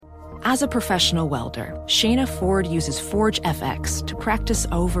As a professional welder, Shayna Ford uses Forge FX to practice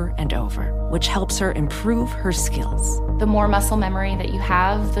over and over, which helps her improve her skills. The more muscle memory that you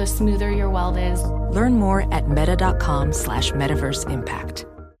have, the smoother your weld is. Learn more at meta.com/metaverse impact.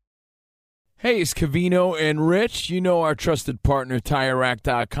 Hey, it's Covino and Rich. You know our trusted partner,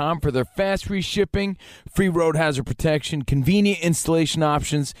 TireRack.com, for their fast reshipping, free road hazard protection, convenient installation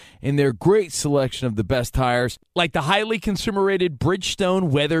options, and their great selection of the best tires, like the highly consumer-rated Bridgestone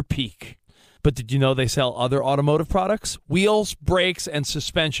Weather Peak. But did you know they sell other automotive products? Wheels, brakes, and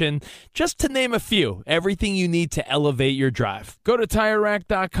suspension, just to name a few. Everything you need to elevate your drive. Go to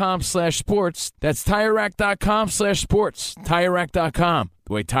TireRack.com/sports. That's TireRack.com/sports. TireRack.com,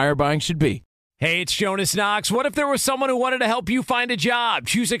 the way tire buying should be. Hey, it's Jonas Knox. What if there was someone who wanted to help you find a job?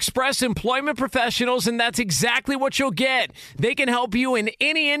 Choose Express Employment Professionals, and that's exactly what you'll get. They can help you in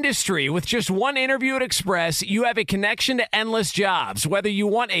any industry. With just one interview at Express, you have a connection to endless jobs. Whether you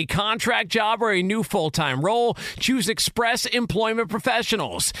want a contract job or a new full-time role, choose Express Employment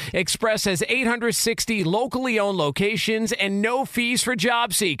Professionals. Express has 860 locally owned locations and no fees for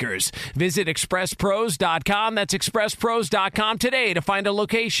job seekers. Visit expresspros.com. That's expresspros.com today to find a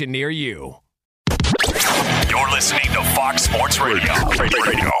location near you. You're listening to Fox Sports Radio.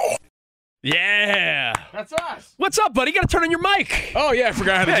 Yeah. That's us. What's up, buddy? You got to turn on your mic. Oh, yeah, I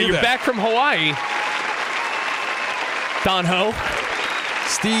forgot how to do you're that. back from Hawaii. Don Ho.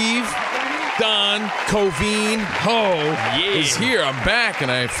 Steve, Don, Covine, Ho is here. I'm back, and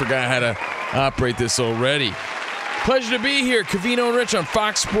I forgot how to operate this already. Pleasure to be here. Covino and Rich on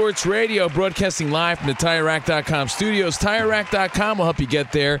Fox Sports Radio, broadcasting live from the TireRack.com studios. TireRack.com will help you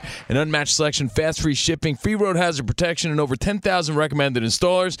get there. An unmatched selection, fast free shipping, free road hazard protection, and over 10,000 recommended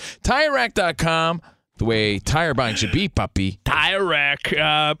installers. TireRack.com, the way tire buying should be, puppy. Tire Rack.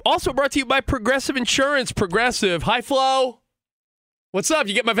 Also brought to you by Progressive Insurance. Progressive. Hi, Flo. What's up?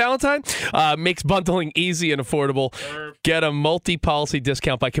 You get my Valentine? Makes bundling easy and affordable. Get a multi-policy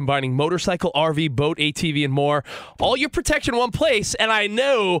discount by combining motorcycle, RV, boat, ATV, and more. All your protection in one place. And I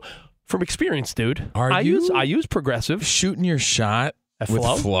know from experience, dude. I use Progressive. Shooting your shot with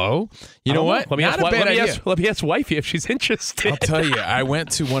Flo? Flo? You know what? Let me ask Wifey if she's interested. I'll tell you, I went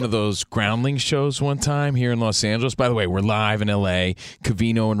to one of those Groundling shows one time here in Los Angeles. By the way, we're live in L.A.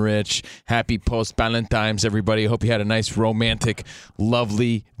 Covino and Rich. Happy post-Valentine's, everybody. I hope you had a nice, romantic,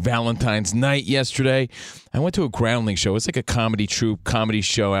 lovely Valentine's night yesterday. I went to a Groundling show. It's like a comedy troupe, comedy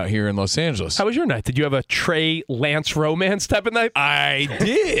show out here in Los Angeles. How was your night? Did you have a Trey Lance romance type of night? I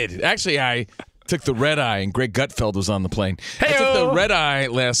did. Actually, I took the red eye, and Greg Gutfeld was on the plane. Hey-o! I took the red eye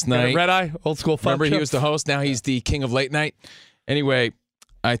last night. Red eye, old school fun. Remember, he was the host. Now he's the king of late night. Anyway,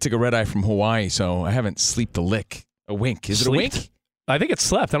 I took a red eye from Hawaii, so I haven't slept a lick. A wink. Is it a wink? I think it's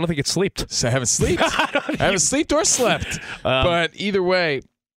slept. I don't think it's slept. So I haven't slept. I haven't slept or slept. But either way.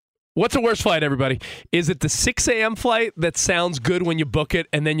 What's the worst flight, everybody? Is it the 6 a.m. flight that sounds good when you book it,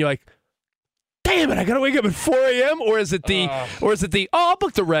 and then you're like, damn it, I got to wake up at 4 a.m.? Or is it the, I'll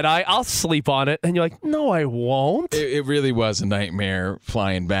book the red eye, I'll sleep on it. And you're like, no, I won't. It really was a nightmare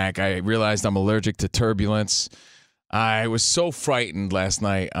flying back. I realized I'm allergic to turbulence. I was so frightened last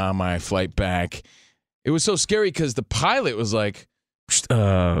night on my flight back. It was so scary because the pilot was like,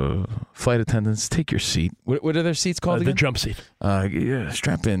 flight attendants, take your seat. What are their seats called again? The jump seat. Yeah,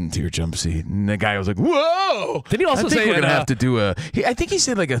 strap into your jump seat. And the guy was like, whoa! Did he also say we're going to have to do I think he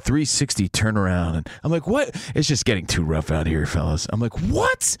said like a 360 turnaround. And I'm like, what? It's just getting too rough out here, fellas. I'm like,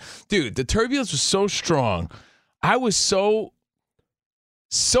 what? Dude, the turbulence was so strong. I was so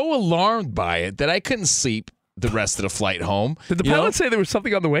alarmed by it that I couldn't sleep the rest of the flight home. Did the pilot say there was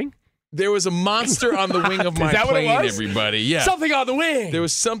something on the wing? There was a monster on the wing of my Is that plane, what it was? everybody. Yeah. Something on the wing. There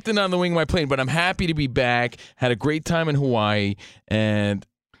was something on the wing of my plane, but I'm happy to be back. Had a great time in Hawaii, and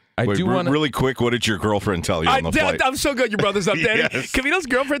I do want to... Really quick, what did your girlfriend tell you on the flight? I'm so good your brother's up there. Yes. Covino's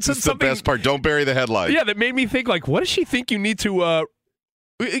girlfriend said That's something... the best part. Don't bury the headline. Yeah, that made me think, like, what does she think you need to...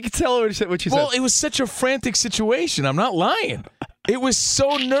 You can tell her what she said. Well, it was such a frantic situation. I'm not lying. It was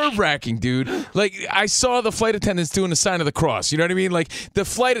so nerve-wracking, dude. Like, I saw the flight attendants doing the sign of the cross. You know what I mean? Like, the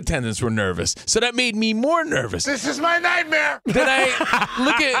flight attendants were nervous. So that made me more nervous. This is my nightmare. Then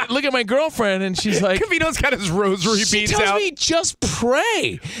I look at my girlfriend, and she's like... Covino's got his rosary beads out. She tells me, just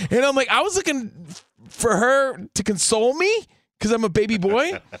pray. And I'm like, I was looking for her to console me because I'm a baby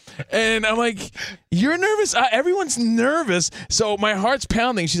boy. And I'm like, you're nervous? Everyone's nervous. So my heart's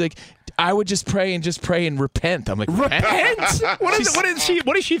pounding. She's like, I would just pray and repent. I'm like, repent? What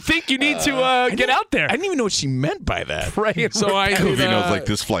does she think you need to get out there? I didn't even know what she meant by that. Pray and so I did, Covino's like,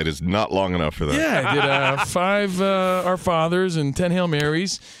 this flight is not long enough for that. Yeah, I did 5 Our Fathers and 10 Hail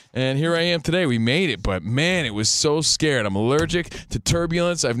Marys, and here I am today. We made it, but man, it was so scared. I'm allergic to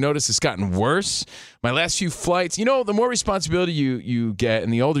turbulence. I've noticed it's gotten worse. My last few flights, the more responsibility you get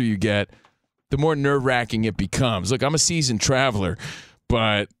and the older you get, the more nerve-wracking it becomes. Look, I'm a seasoned traveler,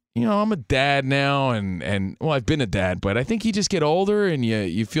 but I'm a dad now, and I've been a dad, but I think you just get older and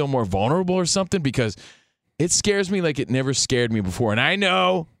you feel more vulnerable or something because it scares me like it never scared me before. And I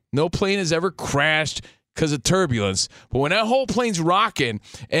know no plane has ever crashed because of turbulence, but when that whole plane's rocking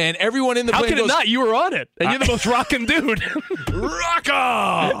and everyone in the plane goes... How can it not? You were on it, and you're the most rocking dude. Rock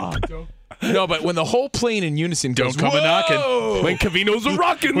on! No, but when the whole plane in unison goes, don't come a knocking. When Covino's a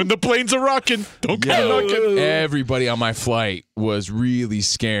rocking. When the plane's a rocking. Don't come a knocking. Everybody on my flight was really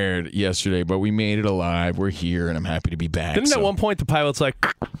scared yesterday, but we made it alive. We're here, and I'm happy to be back. Didn't at one point the pilot's like,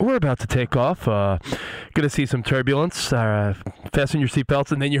 we're about to take off. Going to see some turbulence. Fasten your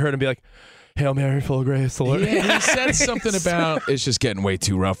seatbelts. And then you heard him be like, Hail Mary, full of grace, the Lord. Yeah, he said something about, it's just getting way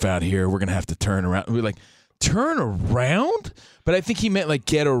too rough out here. We're going to have to turn around. We're like, turn around? But I think he meant like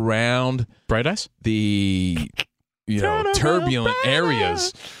get around Bright Eyes? The turbulent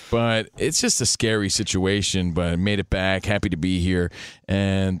areas. But it's just a scary situation, but I made it back. Happy to be here.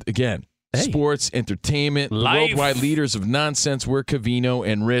 And again, sports, entertainment, the worldwide leaders of nonsense. We're Covino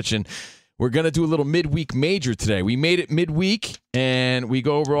and Rich, and we're going to do a little midweek major today. We made it midweek, and we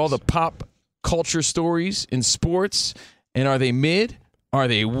go over all the pop culture stories in sports. And are they mid? Are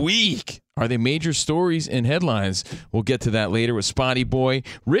they weak? Are they major stories and headlines? We'll get to that later with Spotty Boy.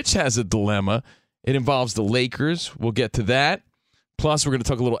 Rich has a dilemma. It involves the Lakers. We'll get to that. Plus, we're going to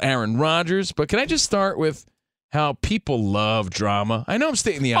talk a little Aaron Rodgers. But can I just start with how people love drama? I know I'm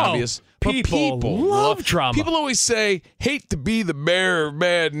stating the obvious, but people love drama. People always say, hate to be the bearer of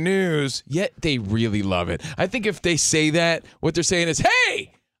bad news, yet they really love it. I think if they say that, what they're saying is,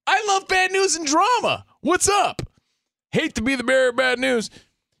 hey, I love bad news and drama. What's up? Hate to be the bearer of bad news.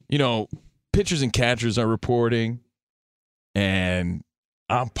 Pitchers and catchers are reporting, and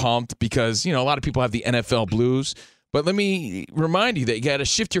I'm pumped because, a lot of people have the NFL blues. But let me remind you that you got to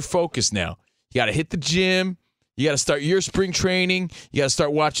shift your focus now. You got to hit the gym. You got to start your spring training. You got to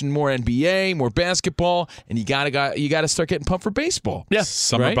start watching more NBA, more basketball, and you got to start getting pumped for baseball. Yeah,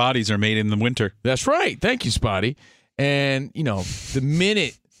 summer bodies are made in the winter. That's right. Thank you, Spotty. And, the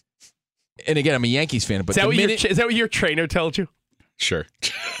minute, and again, I'm a Yankees fan, but is that what your trainer told you? Sure.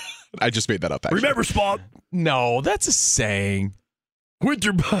 I just made that up, actually. Remember, Spot? No, that's a saying.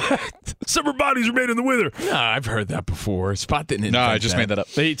 Summer bodies are made in the winter. No, I've heard that before. Spot didn't invent No, I just made that up.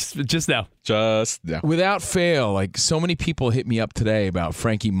 Just now. Just now. Without fail, like so many people hit me up today about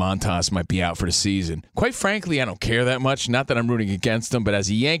Frankie Montas might be out for the season. Quite frankly, I don't care that much. Not that I'm rooting against him, but as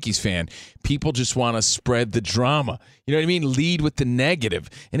a Yankees fan, people just want to spread the drama. You know what I mean? Lead with the negative.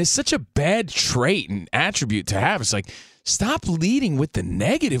 And it's such a bad trait and attribute to have. It's like, stop leading with the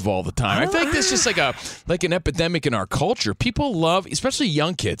negative all the time. I feel like this is just like an epidemic in our culture. People love, especially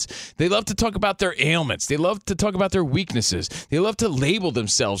young kids, they love to talk about their ailments. They love to talk about their weaknesses. They love to label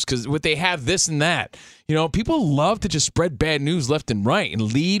themselves because they have this and that. People love to just spread bad news left and right and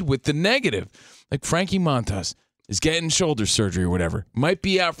lead with the negative. Like Frankie Montas is getting shoulder surgery or whatever, might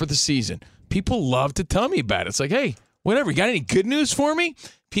be out for the season. People love to tell me about it. It's like, hey, whatever, you got any good news for me?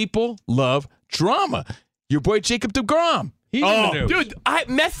 People love drama. Your boy Jacob deGrom. He's in the news. Dude,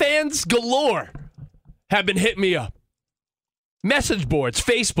 Met fans galore have been hitting me up. Message boards,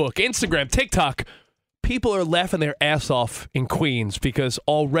 Facebook, Instagram, TikTok. People are laughing their ass off in Queens because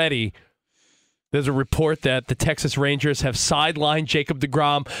already there's a report that the Texas Rangers have sidelined Jacob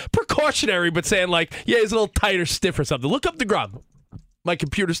deGrom. Precautionary, but saying he's a little tight or stiff or something. Look up deGrom. My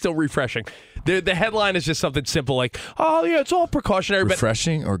computer's still refreshing. The headline is just something simple like, it's all precautionary.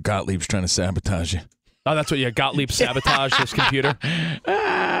 Refreshing or Gottlieb's trying to sabotage you? Oh, that's what Gottlieb sabotaged this computer.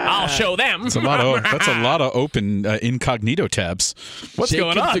 I'll show them. That's a lot of open incognito tabs. What's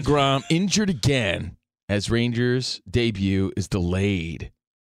going on? Jacob deGrom injured again as Rangers' debut is delayed.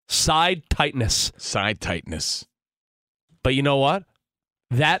 Side tightness. But you know what?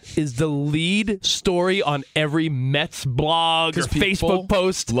 That is the lead story on every Mets blog or Facebook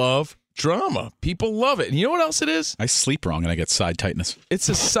post. Love drama. People love it. And you know what else it is? I sleep wrong and I get side tightness. It's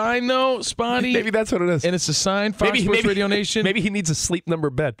a sign, though, Spotty. Maybe that's what it is. And it's a sign, Fox Sports Radio Nation. Maybe he needs a sleep number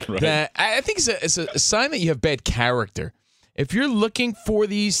bed. Right. That I think it's a sign that you have bad character. If you're looking for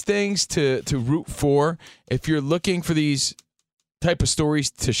these things to root for, if you're looking for these type of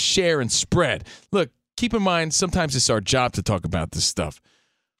stories to share and spread, look, keep in mind, sometimes it's our job to talk about this stuff.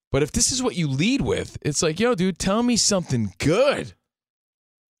 But if this is what you lead with, it's like, yo, dude, tell me something good.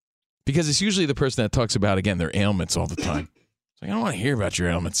 Because it's usually the person that talks about, again, their ailments all the time. It's like, I don't want to hear about your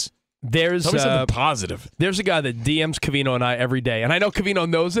ailments. Tell me something positive. There's a guy that DMs Covino and I every day, and I know Covino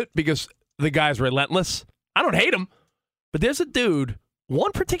knows it because the guy's relentless. I don't hate him, but there's a dude,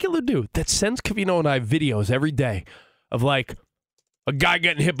 one particular dude, that sends Covino and I videos every day of like a guy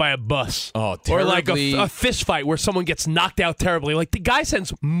getting hit by a bus. Oh, or like a fist fight where someone gets knocked out terribly. Like the guy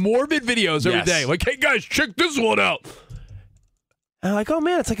sends morbid videos every day. Like, hey guys, check this one out. And I'm like, oh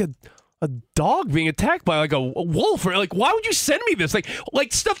man, it's like a dog being attacked by like a wolf. Or like, why would you send me this?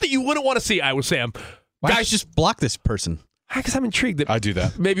 Like stuff that you wouldn't want to see. I was Sam. Why guys, just block this person? Because I'm intrigued that I do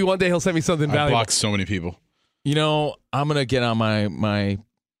that. Maybe one day he'll send me something valuable. I block so many people. You know, I'm gonna get on my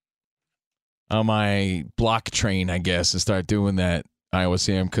block train, I guess, and start doing that, Iowa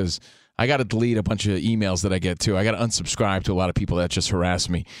Sam, because I got to delete a bunch of emails that I get too. I got to unsubscribe to a lot of people that just harass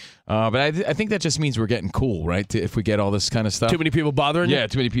me. But I think that just means we're getting cool, right? If we get all this kind of stuff. Too many people bothering you? Yeah,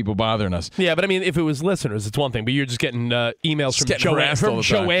 too many people bothering us. Yeah, but I mean, if it was listeners, it's one thing. But you're just getting emails from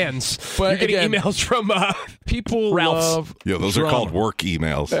Joanne's. But you're getting emails from people Ralph's. Love Yeah, those drama. are called work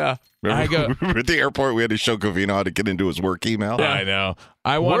emails. Yeah. Remember at the airport, we had to show Covino how to get into his work email? Yeah. I know.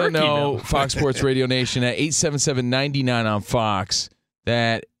 I want to Work know, email. Fox Sports Radio Nation at 877-99 on Fox,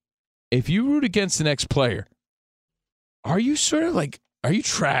 that if you root against the next player, are you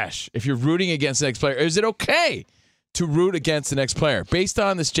trash if you're rooting against the next player? Or is it okay to root against the next player? Based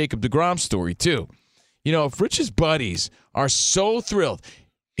on this Jacob deGrom story, too. You know, if Rich's buddies are so thrilled,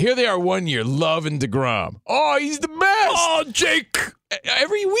 here they are 1 year loving deGrom. Oh, he's the best. Oh, Jake.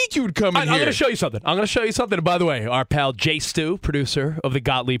 Every week you would come in here. I'm going to show you something. And by the way, our pal Jay Stu, producer of the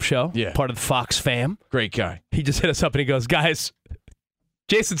Gottlieb Show, part of the Fox fam. Great guy. He just hit us up and he goes, guys,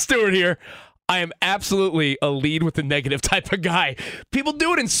 Jason Stewart here. I am absolutely a lead with the negative type of guy. People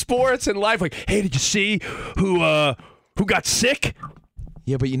do it in sports and life. Like, hey, did you see who got sick?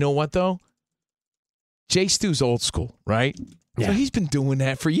 Yeah, but you know what, though? Jay Stu's old school, right? Yeah. So he's been doing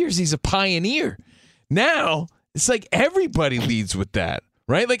that for years. He's a pioneer. Now, it's like everybody leads with that,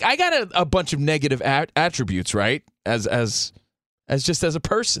 right? Like, I got a bunch of negative attributes, right? As just as a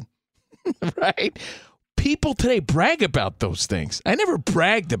person, right? People today brag about those things. I never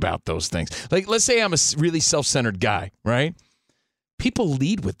bragged about those things. Like, let's say I'm a really self-centered guy, right? People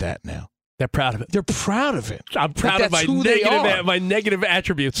lead with that now. They're proud of it. They're proud of it. I'm proud of my negative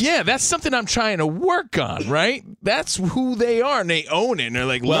attributes. Yeah, that's something I'm trying to work on, right? That's who they are, and they own it, and they're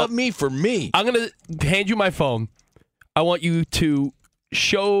like, love me for me. I'm going to hand you my phone. I want you to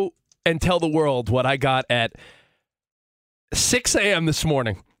show and tell the world what I got at 6 a.m. this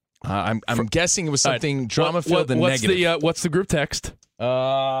morning. I'm guessing it was something drama-filled and negative. What's the group text?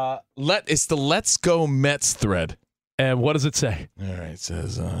 It's the Let's Go Mets thread. And what does it say? All right, it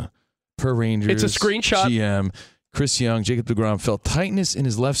says, per Rangers, it's a screenshot. GM, Chris Young, Jacob deGrom felt tightness in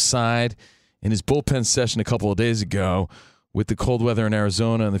his left side in his bullpen session a couple of days ago. With the cold weather in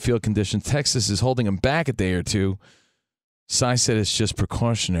Arizona and the field conditions, Texas is holding him back a day or two. Cy said it's just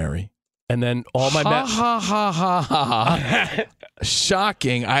precautionary. And then all my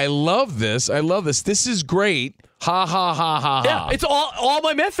shocking. I love this. This is great. Ha ha ha ha. Yeah, it's all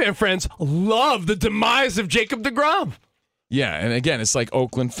my Met fan friends love the demise of Jacob deGrom. Yeah, and again, it's like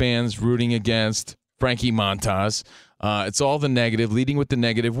Oakland fans rooting against Frankie Montas. It's all the negative, leading with the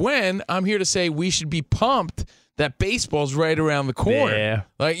negative, when I'm here to say we should be pumped that baseball's right around the corner. Yeah.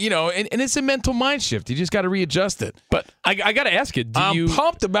 Like, you know, and it's a mental mind shift. You just got to readjust it. But I got to ask you, I'm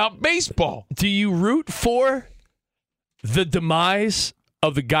pumped about baseball. Do you root for the demise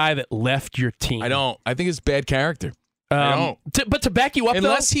of the guy that left your team? I don't. I think it's bad character. I don't. But to back you up,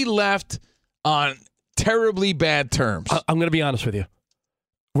 unless he left on terribly bad terms. I'm going to be honest with you.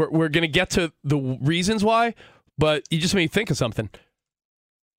 We're going to get to the reasons why, but you just made me think of something.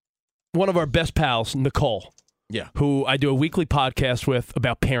 One of our best pals, Nicole, who I do a weekly podcast with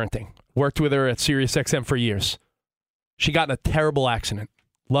about parenting, worked with her at SiriusXM for years. She got in a terrible accident.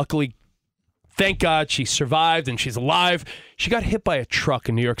 Luckily, thank God, she survived and she's alive. She got hit by a truck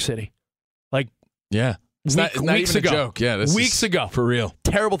in New York City. It's not weeks even ago. a joke. Yeah, this weeks ago. For real.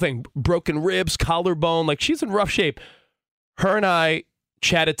 Terrible thing. Broken ribs, collarbone. Like, she's in rough shape. Her and I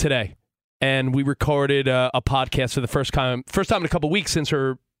chatted today, and we recorded a podcast for the first time in a couple weeks since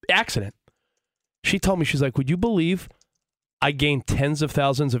her accident. She told me, she's like, would you believe I gained tens of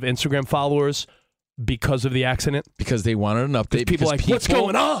thousands of Instagram followers because of the accident? Because they wanted an update. People like, what's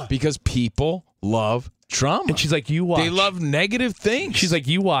going on? Because people love drama. And she's like, you watch. They love negative things. She's like,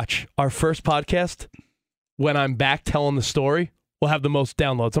 you watch our first podcast. When I'm back telling the story, we'll have the most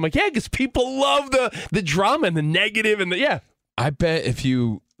downloads. I'm like, yeah, because people love the drama and the negative and the. I bet if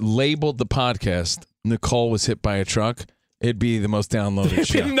you labeled the podcast "Nicole was hit by a truck," it'd be the most downloaded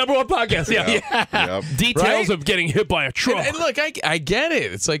show. Number one podcast. Yeah. Yep. Details Right? of getting hit by a truck. And look, I get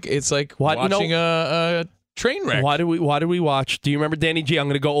it. It's like What, you know- watching a train wreck. Why do we watch? Do you remember Danny G? I'm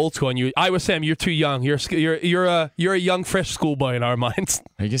going to go old school on you. Iowa Sam, you're too young. You're a young fresh schoolboy in our minds.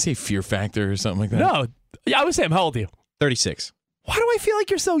 I guess say Fear Factor or something like that. No, Iowa Sam, how old are you? 36. Why do I feel like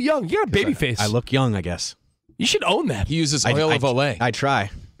you're so young? You got a baby face. I look young, I guess. You should own that. He uses oil of Olay. I try.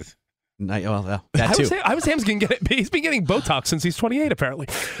 That too. Iowa Sam's he's been getting Botox since he's 28, apparently.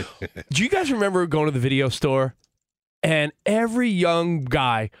 Do you guys remember going to the video store and every young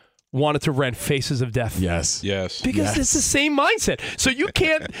guy wanted to rent Faces of Death? Yes. Because it's the same mindset. So you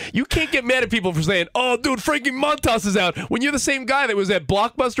can't get mad at people for saying, "Oh, dude, Frankie Montas is out," when you're the same guy that was at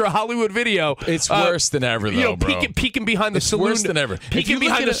Blockbuster or Hollywood Video. It's worse than ever, though, bro. Peeking behind the It's saloon. worse than ever. If Peeking you look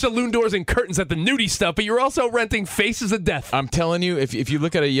behind at the a- saloon doors and curtains at the nudie stuff, but you're also renting Faces of Death. I'm telling you, if you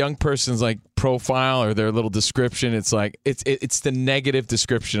look at a young person's like profile or their little description, it's like it's the negative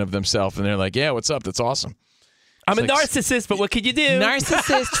description of themselves, and they're like, "Yeah, what's up? That's awesome." I'm a like- narcissist, but what could you do?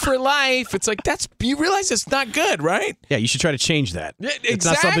 Narcissist for life. It's like you realize it's not good, right? Yeah, you should try to change that. Yeah, It's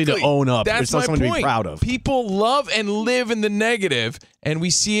not something to own up. That's it's not my something point. to be proud of. People love and live in the negative, and we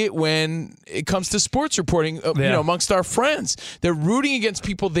see it when it comes to sports reporting. Amongst our friends, they're rooting against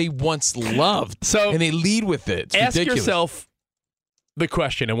people they once loved, So and they lead with it. It's ask ridiculous. yourself the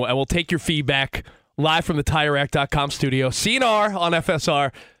question, and we'll take your feedback live from the TireRack.com studio. CNR on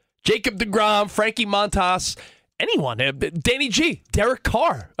FSR, Jacob deGrom, Frankie Montas, anyone, Danny G, Derek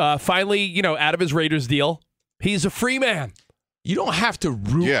Carr, finally, out of his Raiders deal. He's a free man. You don't have to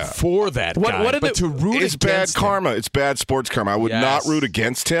root for that guy, What are but to root It's bad against him. karma. It's bad sports karma. I would not root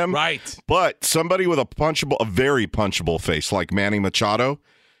against him. Right. But somebody with a very punchable face like Manny Machado,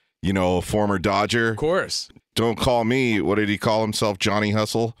 a former Dodger. Of course. Don't call me. What did he call himself? Johnny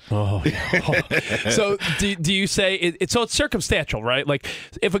Hustle? Oh. So do you say it's circumstantial, right? Like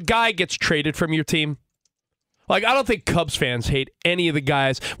if a guy gets traded from your team, like I don't think Cubs fans hate any of the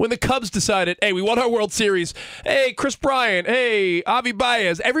guys. When the Cubs decided, hey, we won our World Series, hey, Chris Bryant, hey, Avi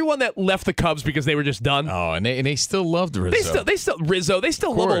Baez, everyone that left the Cubs because they were just done. Oh, and they still loved Rizzo. They still Rizzo, they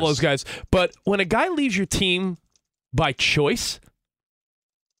still love all those guys. But when a guy leaves your team by choice,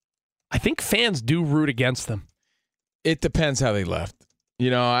 I think fans do root against them. It depends how they left.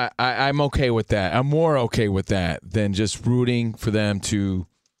 I'm okay with that. I'm more okay with that than just rooting for them to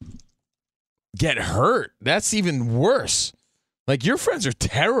get hurt. That's even worse. Like, your friends are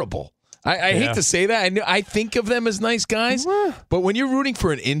terrible. I hate to say that. I think of them as nice guys, but when you're rooting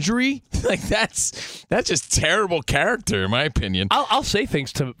for an injury, like that's just terrible character, in my opinion. I'll say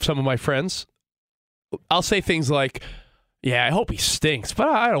things to some of my friends. I'll say things like, yeah, I hope he stinks, but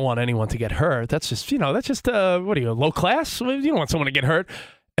I don't want anyone to get hurt. That's just, what are you, low class? You don't want someone to get hurt.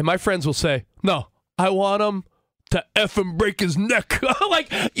 And my friends will say, no, I want him to F and break his neck.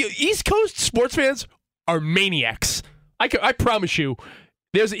 Like, East Coast sports fans are maniacs. I promise you,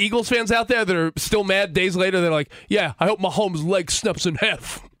 there's Eagles fans out there that are still mad days later. They're like, yeah, I hope Mahomes' leg snaps in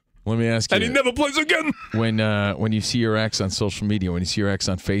half. Let me ask you. And he never plays again. When you see your ex on social media, when you see your ex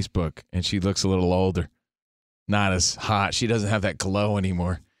on Facebook, and she looks a little older, not as hot, she doesn't have that glow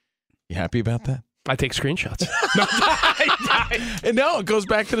anymore. You happy about that? I take screenshots. And no, it goes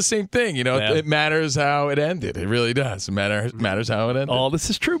back to the same thing. It matters how it ended. It really does. It matters how it ended. All this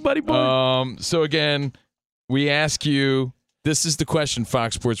is true, buddy boy. So again, we ask you, this is the question,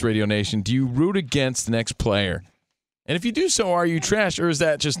 Fox Sports Radio Nation. Do you root against the next player? And if you do so, are you trash, or is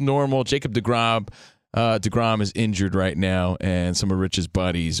that just normal? Jacob deGrom is injured right now, and some of Rich's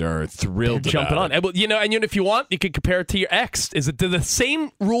buddies are thrilled jumping about on. And, and if you want, you can compare it to your ex. Do the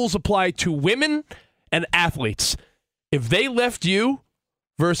same rules apply to women and athletes? If they left you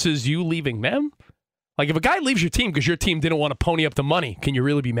versus you leaving them? Like, if a guy leaves your team because your team didn't want to pony up the money, can you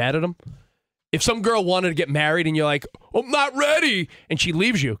really be mad at him? If some girl wanted to get married and you're like, I'm not ready, and she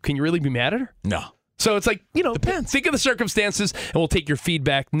leaves you, can you really be mad at her? No. So it's like, depends. Think of the circumstances, and we'll take your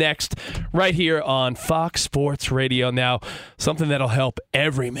feedback next, right here on Fox Sports Radio. Now, something that'll help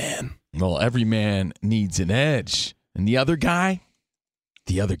every man. Well, every man needs an edge. And the other guy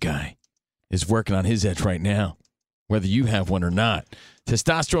is working on his edge right now, whether you have one or not.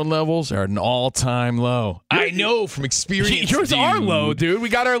 Testosterone levels are at an all-time low. I know from experience. Yours are low, dude. We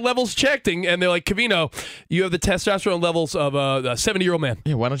got our levels checked, and they're like, Covino, you have the testosterone levels of a 70-year-old man.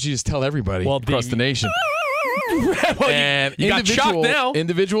 Yeah, why don't you just tell everybody across the nation? And you got shocked now.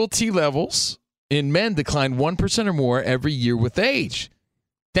 Individual T levels in men decline 1% or more every year with age.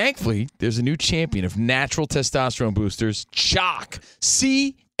 Thankfully, there's a new champion of natural testosterone boosters, CHOQ.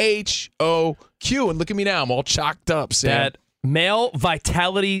 CHOQ. And look at me now. I'm all chalked up, Sam. That Male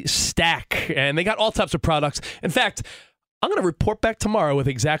Vitality Stack. And they got all types of products. In fact, I'm going to report back tomorrow with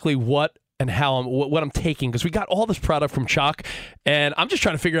exactly what and how what I'm taking, because we got all this product from Chalk, and I'm just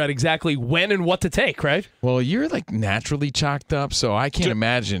trying to figure out exactly when and what to take, right? Well, you're like naturally chalked up, so I can't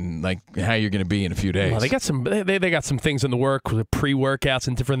imagine like how you're going to be in a few days. Well, they got some things in the work with pre-workouts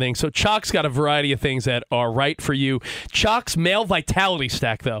and different things. So Chalk's got a variety of things that are right for you. Chalk's Male Vitality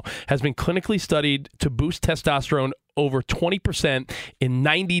Stack, though, has been clinically studied to boost testosterone over 20% in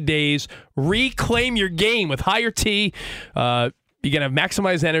 90 days. Reclaim your game with higher T. You're going to have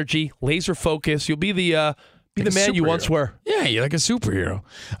maximized energy, laser focus. You'll be the man you once were. Yeah, you're like a superhero.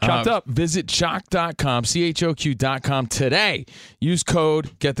 Chalked up. Visit chalk.com, CHOQ.com today. Use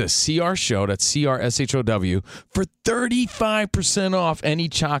code, get the CR Show, that's CRSHOW, for 35% off any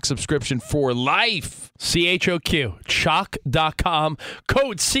Chalk subscription for life. CHOQ, chalk.com,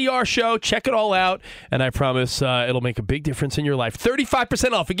 code CR Show. Check it all out, and I promise it'll make a big difference in your life.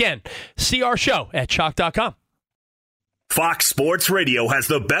 35% off. Again, CR Show at chalk.com. Fox Sports Radio has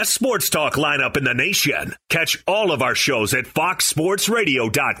the best sports talk lineup in the nation. Catch all of our shows at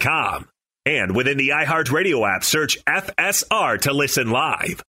foxsportsradio.com. And within the iHeartRadio app, search FSR to listen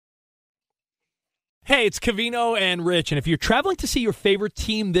live. Hey, it's Covino and Rich, and if you're traveling to see your favorite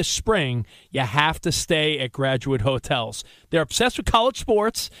team this spring, you have to stay at Graduate Hotels. They're obsessed with college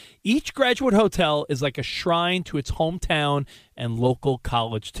sports. Each Graduate Hotel is like a shrine to its hometown and local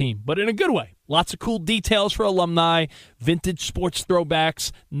college team, but in a good way. Lots of cool details for alumni, vintage sports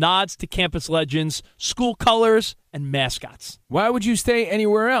throwbacks, nods to campus legends, school colors, and mascots. Why would you stay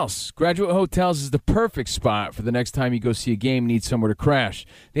anywhere else? Graduate Hotels is the perfect spot for the next time you go see a game and need somewhere to crash.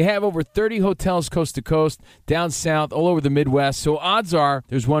 They have over 30 hotels coast to coast, down south, all over the Midwest, so odds are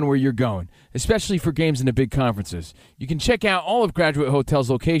there's one where you're going, especially for games in the big conferences. You can check out all of Graduate Hotels'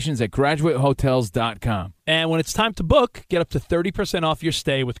 locations at graduatehotels.com. And when it's time to book, get up to 30% off your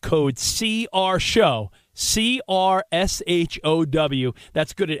stay with code CRSHOW. CRSHOW.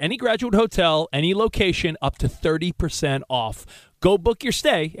 That's good at any Graduate Hotel, any location, up to 30% off. Go book your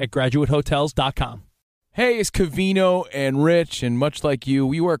stay at graduatehotels.com. Hey, it's Covino and Rich, and much like you,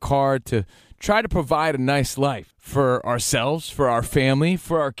 we work hard to try to provide a nice life for ourselves, for our family,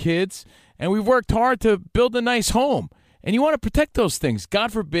 for our kids, and we've worked hard to build a nice home. And you want to protect those things.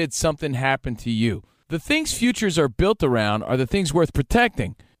 God forbid something happened to you. The things futures are built around are the things worth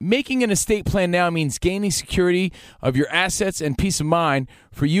protecting. Making an estate plan now means gaining security of your assets and peace of mind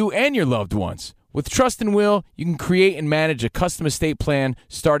for you and your loved ones. With Trust and Will, you can create and manage a custom estate plan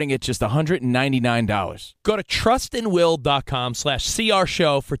starting at just $199. Go to trustandwill.com/CR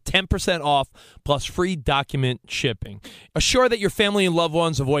Show for 10% off plus free document shipping. Assure that your family and loved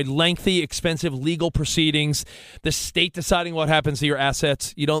ones avoid lengthy, expensive legal proceedings, the state deciding what happens to your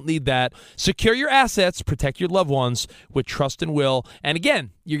assets. You don't need that. Secure your assets, protect your loved ones with Trust and Will. And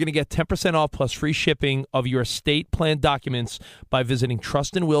again, you're going to get 10% off plus free shipping of your estate plan documents by visiting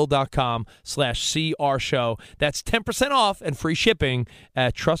trustandwill.com/CR Show. That's 10% off and free shipping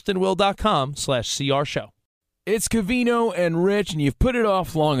at trustandwill.com/CR Show. It's Covino and Rich, and you've put it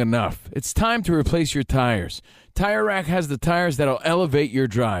off long enough. It's time to replace your tires. Tire Rack has the tires that'll elevate your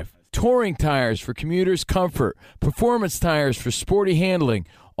drive. Touring tires for commuters' comfort, performance tires for sporty handling,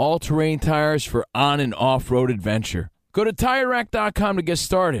 all-terrain tires for on- and off-road adventure. Go to TireRack.com to get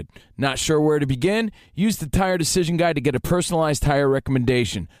started. Not sure where to begin? Use the Tire Decision Guide to get a personalized tire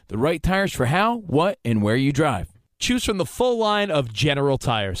recommendation. The right tires for how, what, and where you drive. Choose from the full line of General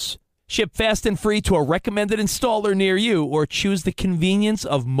Tires. Ship fast and free to a recommended installer near you, or choose the convenience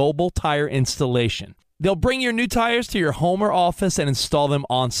of mobile tire installation. They'll bring your new tires to your home or office and install them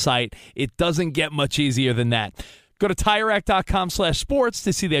on site. It doesn't get much easier than that. Go to TireRack.com/sports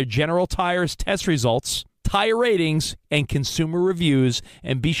to see their General Tires test results, tire ratings, and consumer reviews,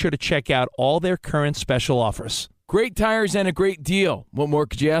 and be sure to check out all their current special offers. Great tires and a great deal. What more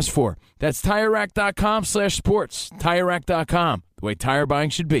could you ask for? That's TireRack.com/sports. TireRack.com, the way tire buying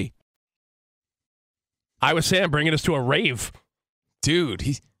should be. Iowa Sam bringing us to a rave.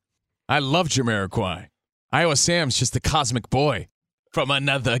 Dude, I love Jamiroquai. Iowa Sam's just a cosmic boy from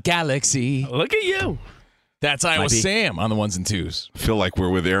another galaxy. Look at you. That's Iowa Sam on the ones and twos. I feel like we're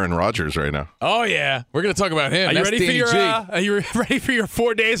with Aaron Rodgers right now. Oh, yeah. We're going to talk about him. Are you ready for your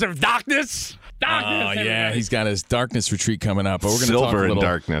 4 days of darkness? Oh, yeah. He's got his darkness retreat coming up. But we're going to talk a little. Silver and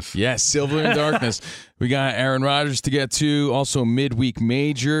darkness. Yes, silver and darkness. We got Aaron Rodgers to get to, also midweek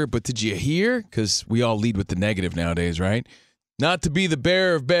major. But did you hear? Because we all lead with the negative nowadays, right? Not to be the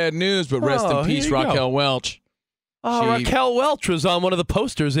bearer of bad news, but rest in peace, Raquel Welch. Raquel Welch was on one of the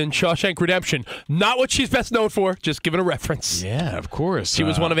posters in Shawshank Redemption. Not what she's best known for, just giving a reference. Yeah, of course. She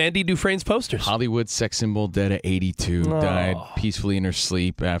was one of Andy Dufresne's posters. Hollywood sex symbol, dead at 82, died peacefully in her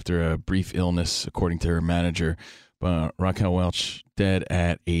sleep after a brief illness, according to her manager. Raquel Welch, dead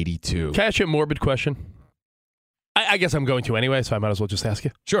at 82. Can I ask you a morbid question? I guess I'm going to anyway, so I might as well just ask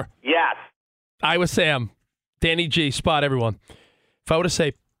you. Sure. Yes. Iowa Sam, Danny G, Spot, everyone. If I were to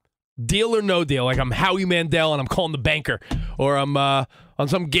say deal or no deal, like I'm Howie Mandel and I'm calling the banker, or I'm on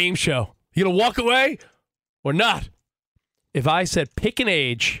some game show, you going to walk away or not? If I said pick an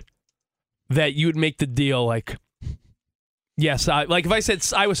age that you would make the deal, like, yes, like if I said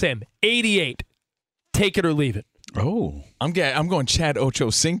Iowa Sam, 88, take it or leave it. Oh. I'm going Chad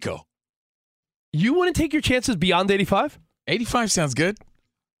Ochocinco. You wouldn't take your chances beyond 85? 85 sounds good.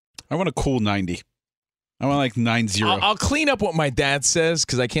 I want a cool 90. I want like 90. I'll clean up what my dad says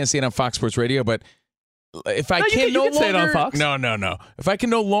because I can't say it on Fox Sports Radio, but if I can no longer say it on Fox. No. If I can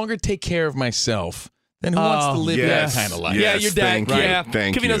no longer take care of myself, then who wants to live that kind of life? Yeah, your dad. Thank you. Yeah,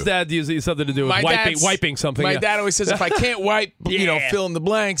 Thank Kavino's you. dad usually something to do with wiping something. My dad always says if I can't wipe, fill in the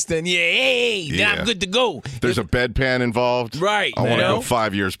blanks, then then I'm good to go. There's a bedpan involved. Right. I want to go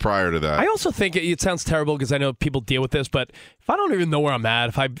 5 years prior to that. I also think it sounds terrible because I know people deal with this, but if I don't even know where I'm at,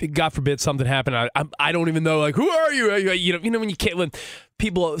 if I, God forbid, something happened, I don't even know, like, who are you? You know when you can't, when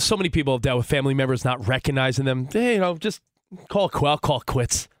people, so many people have dealt with family members not recognizing them, just call it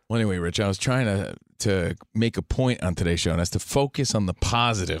quits. Well, anyway, Rich, I was trying to make a point on today's show, and that's to focus on the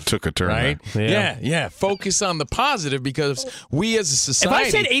positive. Took a turn, right? Yeah. Focus on the positive because we as a society. If I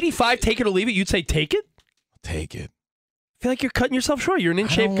said 85, take it or leave it, you'd say take it? Take it. I feel like you're cutting yourself short. You're an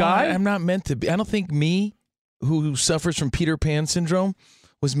in-shape guy. I'm not meant to be. I don't think me, who suffers from Peter Pan syndrome,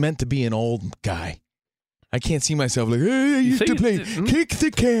 was meant to be an old guy. I can't see myself like, hey, I used to play kick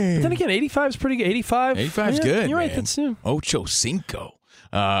the can. But then again, 85 is pretty good. 85 is good. You're right. Man. That's soon. Ochocinco.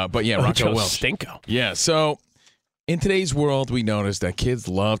 But yeah, Raquel Welch. Stinko. Yeah, so in today's world, we notice that kids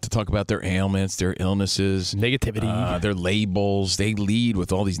love to talk about their ailments, their illnesses, negativity, their labels. They lead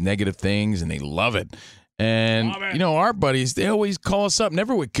with all these negative things, and they love it. And, our buddies, they always call us up,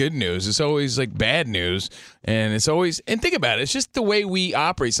 never with good news. It's always like bad news. And it's always, and think about it, it's just the way we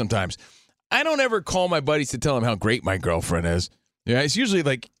operate sometimes. I don't ever call my buddies to tell them how great my girlfriend is. Yeah, it's usually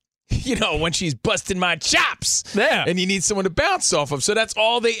like, when she's busting my chops. Yeah. And you need someone to bounce off of. So that's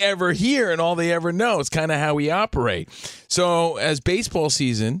all they ever hear and all they ever know. It's kind of how we operate. So as baseball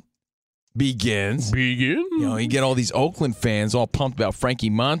season begins, you get all these Oakland fans all pumped about Frankie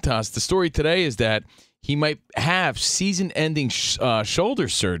Montas. The story today is that he might have season-ending shoulder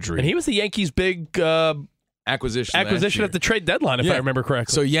surgery. And he was the Yankees' big acquisition at the trade deadline, if I remember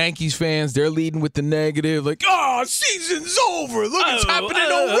correctly. So Yankees fans, they're leading with the negative, like, season's over. Look, it's happening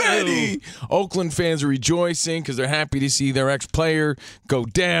already. Oakland fans are rejoicing because they're happy to see their ex-player go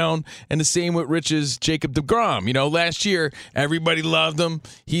down. And the same with Rich's Jacob deGrom. Last year, everybody loved him.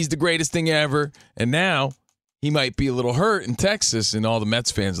 He's the greatest thing ever. And now he might be a little hurt in Texas, and all the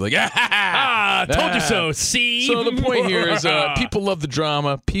Mets fans are like, told you so. See? So the point here is people love the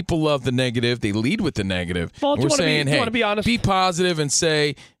drama. People love the negative. They lead with the negative. Well, we're saying, do you want to be honest? Be positive and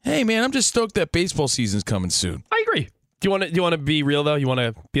say, hey, man, I'm just stoked that baseball season's coming soon. I agree. Do you want to be real, though? You want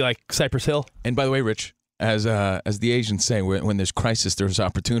to be like Cypress Hill? And by the way, Rich, as the Asians say, when there's crisis, there's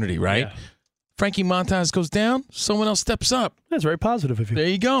opportunity, right? Yeah. Frankie Montas goes down, someone else steps up. That's very positive of you. There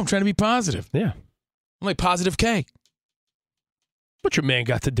you go. I'm trying to be positive. Yeah. I'm like Positive K. What's your man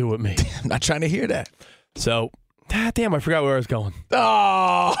got to do with me? I'm not trying to hear that. So, damn, I forgot where I was going.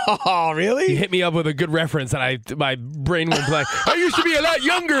 Oh, really? You hit me up with a good reference, and my brain went blank. I used to be a lot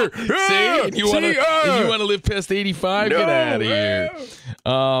younger. See? And you want to live past 85? No, Get out of here.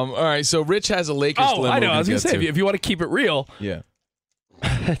 All right, so Rich has a Lakers dilemma. I know. I was going to say, if you want to keep it real. Yeah.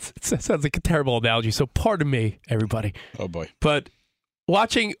 It sounds like a terrible analogy, so pardon me, everybody. Oh, boy. But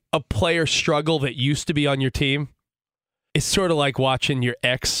watching a player struggle that used to be on your team is sort of like watching your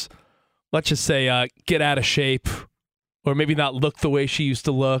ex, let's just say, get out of shape, or maybe not look the way she used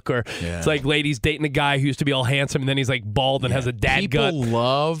to look, or it's like ladies dating a guy who used to be all handsome and then he's like bald and has a dad gut. People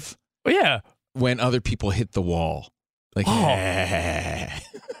love when other people hit the wall. Like,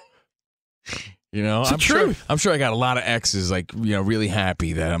 It's the truth. I'm sure I got a lot of exes like, really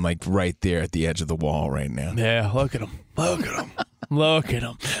happy that I'm like right there at the edge of the wall right now. Yeah, look at them. Look at them. Look at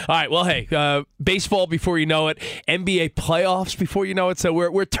them. All right, well, hey, baseball before you know it, NBA playoffs before you know it. So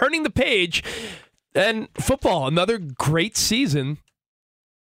we're turning the page, and football, another great season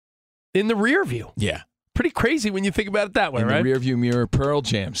in the rear view. Yeah. Pretty crazy when you think about it that way, in right? In the rear view mirror, Pearl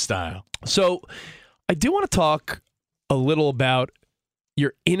Jam style. So I do want to talk a little about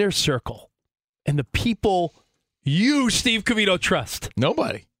your inner circle and the people you, Steve Covino, trust?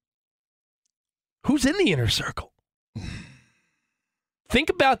 Nobody. Who's in the inner circle? Think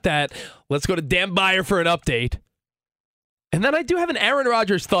about that. Let's go to Dan Beyer for an update. And then I do have an Aaron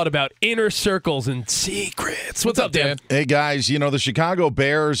Rodgers thought about inner circles and secrets. What's up, Dan? Hey, guys, the Chicago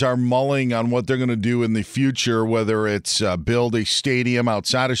Bears are mulling on what they're going to do in the future, whether it's build a stadium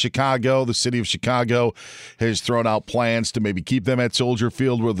outside of Chicago. The city of Chicago has thrown out plans to maybe keep them at Soldier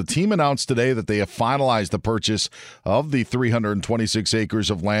Field, where the team announced today that they have finalized the purchase of the 326 acres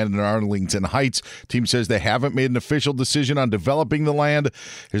of land in Arlington Heights. Team says they haven't made an official decision on developing the land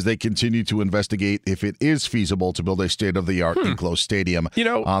as they continue to investigate if it is feasible to build a state-of-the-art enclosed stadium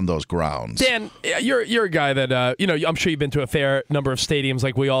on those grounds. Dan, you're a guy that, I'm sure you've been to a fair number of stadiums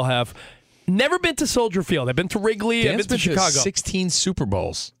like we all have. Never been to Soldier Field. I've been to Wrigley. I've been to Chicago. 16 Super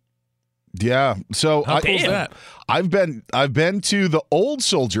Bowls. Yeah. So how cool is that? I've been to the old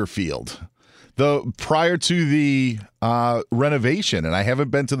Soldier Field, prior to the renovation, and I haven't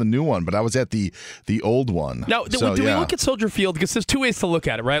been to the new one, but I was at the old one. Now, do we look at Soldier Field? Because there's two ways to look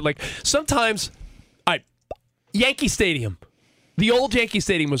at it, right? Like sometimes, Yankee Stadium. The old Yankee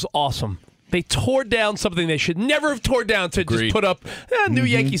Stadium was awesome. They tore down something they should never have tore down to just put up a new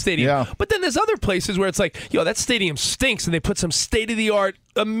Yankee Stadium. Yeah. But then there's other places where it's like, that stadium stinks, and they put some state-of-the-art,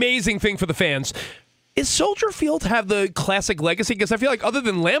 amazing thing for the fans. Is Soldier Field have the classic legacy? Because I feel like other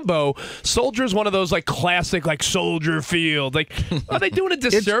than Lambeau, Soldier's one of those classic Soldier Field. Are they doing a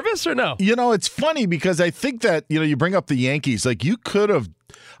disservice or no? It's funny because I think that, you bring up the Yankees, you could have.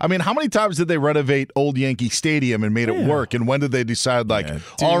 I mean, how many times did they renovate old Yankee Stadium and made it work? And when did they decide,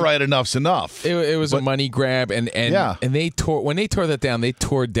 all right, enough's enough? It was a money grab, and they tore that down. They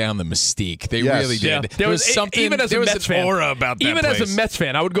tore down the mystique. They really did. Yeah. There was something. Even as a Mets fan, aura about that even place. as a Mets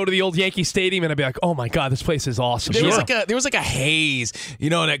fan, I would go to the old Yankee Stadium and I'd be like, "Oh my God, this place is awesome." There was a haze,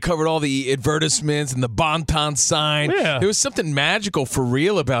 that covered all the advertisements and the Bon-Ton sign. Yeah. There was something magical for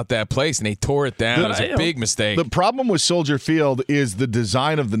real about that place, and they tore it down. It was a big mistake. The problem with Soldier Field is the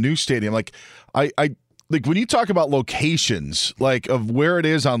design of the new stadium. I when you talk about locations, of where it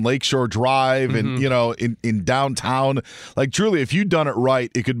is on Lakeshore Drive and in downtown, truly, if you'd done it right,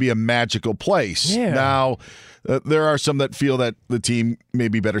 it could be a magical place. Yeah. Now, there are some that feel that the team may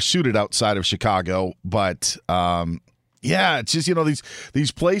be better suited outside of Chicago, but it's just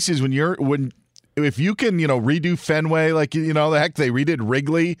these places if you can, redo Fenway, the heck, they redid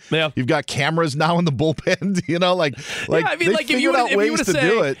Wrigley. Yeah. You've got cameras now in the bullpen, they figured out ways to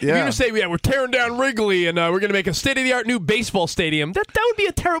do it. If you were to say, we're tearing down Wrigley and we're going to make a state-of-the-art new baseball stadium, that would be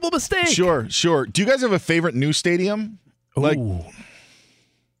a terrible mistake. Sure. Do you guys have a favorite new stadium? Let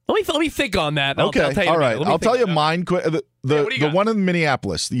me think on that. Okay, I'll tell you all right. I'll tell you mine. The one in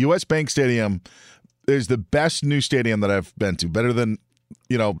Minneapolis, the U.S. Bank Stadium, is the best new stadium that I've been to. Better than,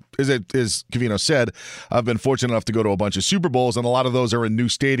 as Covino said, I've been fortunate enough to go to a bunch of Super Bowls, and a lot of those are in new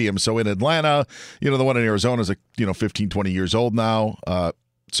stadiums. So in Atlanta, the one in Arizona is 15, 20 years old now.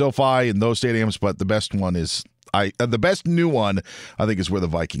 SoFi in those stadiums, but the best one is the best new one, I think, is where the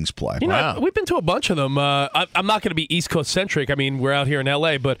Vikings play. We've been to a bunch of them. I'm not going to be East Coast centric. I mean, we're out here in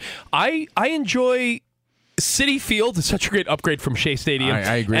L.A., but I enjoy Citi Field. It's such a great upgrade from Shea Stadium.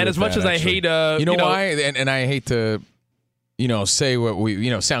 I agree. And with as much that, as actually. I hate, why, and I hate to, say what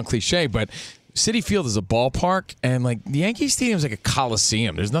we, sound cliche, but Citi Field is a ballpark, and the Yankee Stadium is like a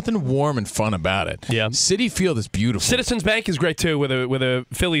coliseum. There's nothing warm and fun about it. Yeah, Citi Field is beautiful. Citizens Bank is great too, with a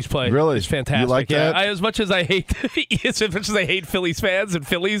Phillies play. Really, it's fantastic. You like that? As much as I hate Phillies fans and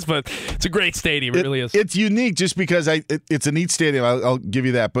Phillies, but it's a great stadium. It really is. It's unique just because it's a neat stadium. I'll give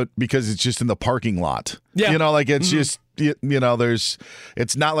you that, but because it's just in the parking lot. Yeah, it's just.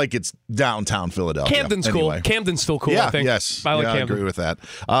 It's not like it's downtown Philadelphia. Camden's cool. Camden's still cool, yeah, I think. Yes. I like Camden. I agree with that.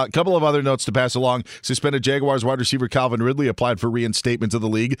 A couple of other notes to pass along. Suspended Jaguars wide receiver Calvin Ridley applied for reinstatement to the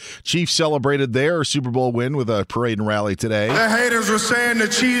league. Chiefs celebrated their Super Bowl win with a parade and rally today. The haters were saying the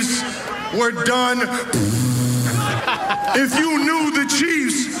Chiefs were done. If you knew the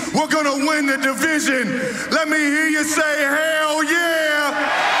Chiefs were going to win the division, let me hear you say, hell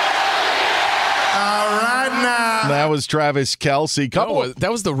yeah. All right now. That was Travis Kelce.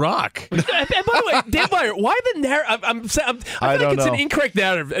 That was The Rock. And by the way, Dan Beyer, why the narrative? I feel like it's an incorrect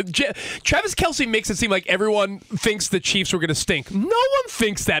narrative. Travis Kelce makes it seem like everyone thinks the Chiefs were going to stink. No one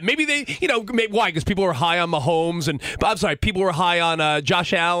thinks that. Maybe they, why? Because people were high on Mahomes, and I'm sorry, people were high on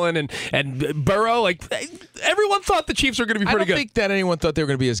Josh Allen and Burrow. Everyone thought the Chiefs were going to be pretty good. I don't think that anyone thought they were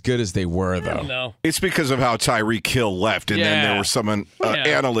going to be as good as they were, though. No. It's because of how Tyreek Hill left, and then there were some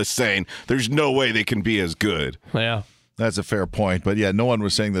analysts saying there's no way they can be as good. Yeah. That's a fair point. But, yeah, no one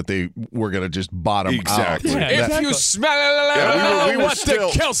was saying that they were going to just bottom out. Yeah, if you smell what the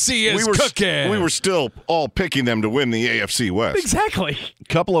Kelsey is cooking. We were still all picking them to win the AFC West. Exactly.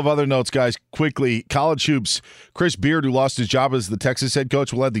 Couple of other notes, guys, quickly. College hoops, Chris Beard, who lost his job as the Texas head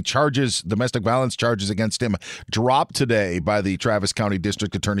coach, will have the domestic violence charges against him dropped today by the Travis County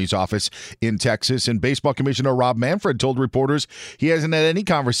District Attorney's Office in Texas. And Baseball Commissioner Rob Manfred told reporters he hasn't had any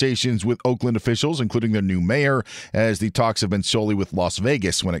conversations with Oakland officials, including their new mayor, as the talks have been solely with Las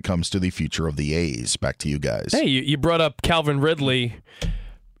Vegas when it comes to the future of the A's. Back to you guys. Hey, you brought up Calvin Ridley.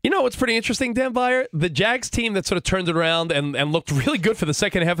 You know what's pretty interesting, Dan Byer? The Jags team that sort of turned it around and looked really good for the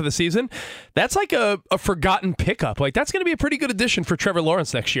second half of the season, that's like a forgotten pickup. Like, that's going to be a pretty good addition for Trevor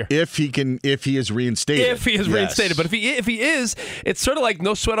Lawrence next year. If he is reinstated. If he is reinstated. But if he is, it's sort of like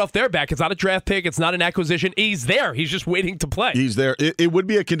no sweat off their back. It's not a draft pick. It's not an acquisition. He's there. He's just waiting to play. He's there. It would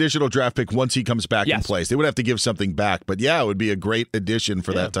be a conditional draft pick once he comes back in place. They would have to give something back. But, yeah, it would be a great addition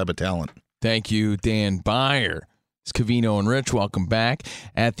for that type of talent. Thank you, Dan Byer. It's Covino and Rich. Welcome back.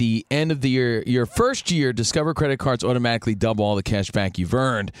 At the end of the year, your first year, Discover credit cards automatically double all the cash back you've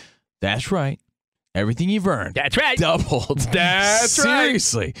earned. That's right. Everything you've earned. That's right. Doubled. That's right.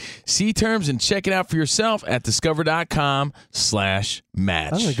 Seriously. See terms and check it out for yourself at discover.com/match. I'm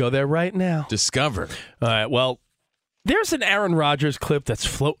going to go there right now. Discover. All right. Well, there's an Aaron Rodgers clip that's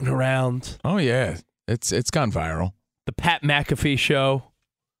floating around. Oh, yeah. It's gone viral. The Pat McAfee show.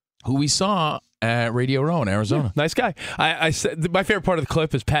 Who we saw at Radio Row in Arizona. Yeah, nice guy. I said my favorite part of the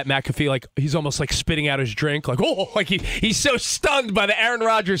clip is Pat McAfee, like he's almost like spitting out his drink, like he's so stunned by the Aaron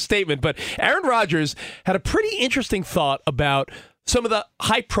Rodgers statement. But Aaron Rodgers had a pretty interesting thought about some of the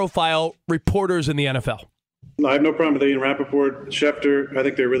high-profile reporters in the NFL. I have no problem with Ian Rappaport, Schefter. I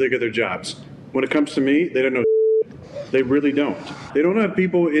think they're really good at their jobs. When it comes to me, they don't know. They really don't. They don't have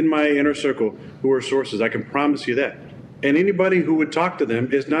people in my inner circle who are sources. I can promise you that. And anybody who would talk to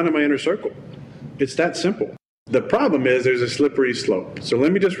them is not in my inner circle. It's that simple. The problem is there's a slippery slope. So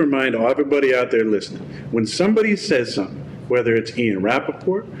let me just remind everybody out there listening. When somebody says something, whether it's Ian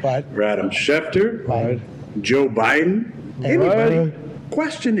Rappaport, or Adam Schefter, Joe Biden, anybody,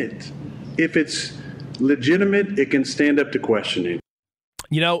 question it. If it's legitimate, it can stand up to questioning.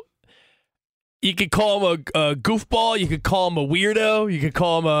 You know, you could call him a goofball. You could call him a weirdo. You could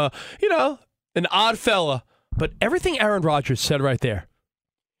call him an odd fella. But everything Aaron Rodgers said right there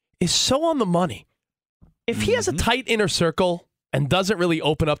is so on the money. If he has a tight inner circle and doesn't really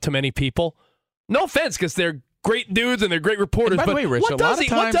open up to many people, no offense, because they're great dudes and they're great reporters. By the way, Rich, what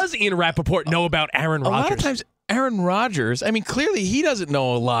does Ian Rappaport know about Aaron Rodgers? A lot of times, Aaron Rodgers, I mean, clearly he doesn't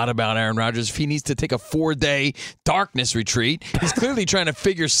know a lot about Aaron Rodgers if he needs to take a 4-day darkness retreat. He's clearly trying to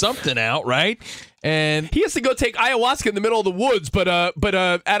figure something out, right? And he has to go take ayahuasca in the middle of the woods, but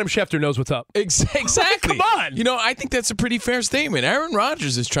Adam Schefter knows what's up. Exactly. Come on. You know, I think that's a pretty fair statement. Aaron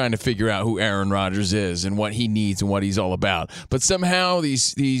Rodgers is trying to figure out who Aaron Rodgers is and what he needs and what he's all about. But somehow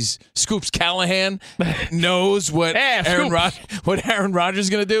these Scoops Callahan knows what Aaron Rodgers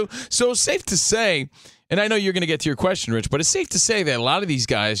is going to do. So safe to say, and I know you're going to get to your question, Rich, but it's safe to say that a lot of these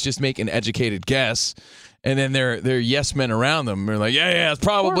guys just make an educated guess. And then they're yes men around them. They're like, yeah, it's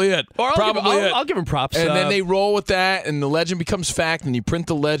probably it. I'll give him props. And then they roll with that, and the legend becomes fact, and you print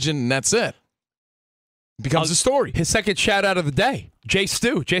the legend, and that's it. It becomes a story. His second shout out of the day,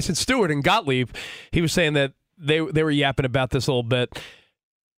 Jason Stewart and Gottlieb. He was saying that they were yapping about this a little bit,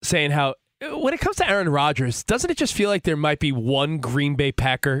 saying how when it comes to Aaron Rodgers, doesn't it just feel like there might be one Green Bay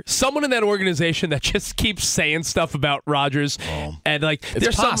Packer, someone in that organization that just keeps saying stuff about Rodgers, and like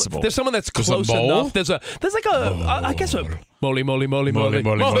it's possible. There's someone that's close enough. There's like I guess a moly. Nice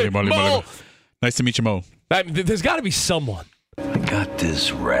to meet you, Mo. There's got to be someone. I got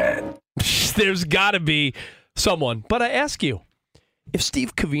this rat. There's got to be someone. But I ask you, if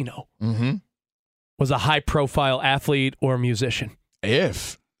Steve Covino was a high-profile athlete or musician,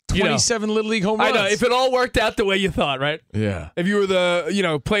 27 Little League home runs. I know. If it all worked out the way you thought, right? Yeah. If you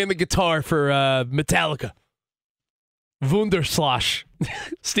were playing the guitar for Metallica, Wunderslash,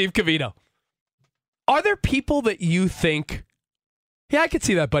 Steve Covino. Are there people that you think, I could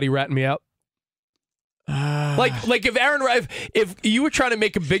see that buddy ratting me out? Like if you were trying to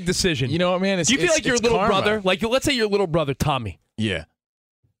make a big decision, you know what, man? Do you feel like your little brother, like let's say your little brother Tommy,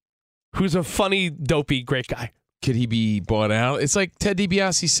 who's a funny, dopey, great guy. Could he be bought out? It's like Ted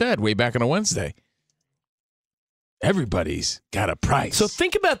DiBiase said way back on a Wednesday. Everybody's got a price. So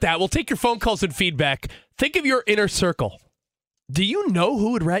think about that. We'll take your phone calls and feedback. Think of your inner circle. Do you know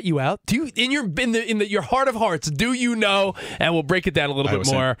who would rat you out? Do you in your heart of hearts? Do you know? And we'll break it down a little bit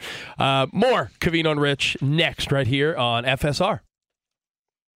more. More Covino and Rich next, right here on FSR.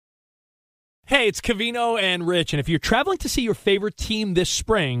 Hey, it's Covino and Rich, and if you're traveling to see your favorite team this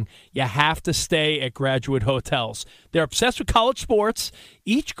spring, you have to stay at Graduate Hotels. They're obsessed with college sports.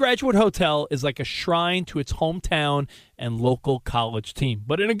 Each Graduate Hotel is like a shrine to its hometown and local college team,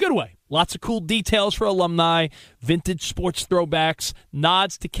 but in a good way. Lots of cool details for alumni, vintage sports throwbacks,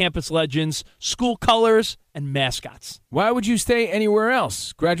 nods to campus legends, school colors, and mascots. Why would you stay anywhere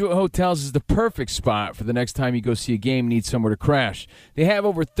else? Graduate Hotels is the perfect spot for the next time you go see a game and need somewhere to crash. They have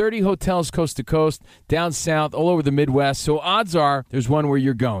over 30 hotels coast to coast, down south, all over the Midwest, so odds are there's one where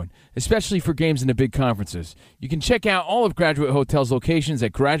you're going, especially for games in the big conferences. You can check out all of Graduate Hotels' locations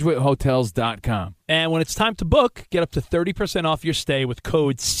at graduatehotels.com. And when it's time to book, get up to 30% off your stay with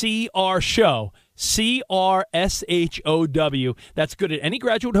code CRSHOW. CRSHOW. That's good at any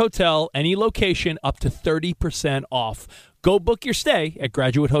Graduate Hotel, any location, up to 30% off. Go book your stay at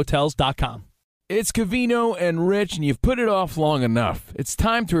graduatehotels.com. It's Covino and Rich, and you've put it off long enough. It's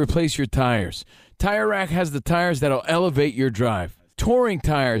time to replace your tires. Tire Rack has the tires that'll elevate your drive. Touring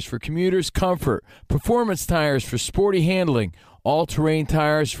tires for commuters' comfort. Performance tires for sporty handling. All-terrain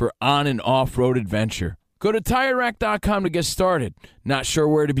tires for on- and off-road adventure. Go to TireRack.com to get started. Not sure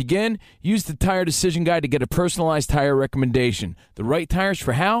where to begin? Use the Tire Decision Guide to get a personalized tire recommendation. The right tires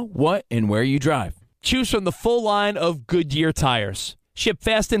for how, what, and where you drive. Choose from the full line of Goodyear tires. Ship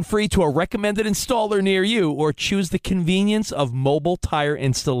fast and free to a recommended installer near you, or choose the convenience of mobile tire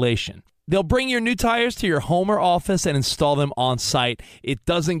installation. They'll bring your new tires to your home or office and install them on site. It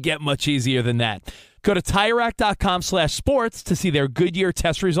doesn't get much easier than that. Go to TireRack.com/sports to see their Goodyear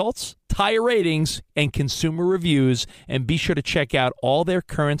test results, tire ratings, and consumer reviews, and be sure to check out all their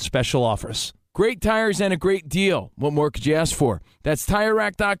current special offers. Great tires and a great deal. What more could you ask for? That's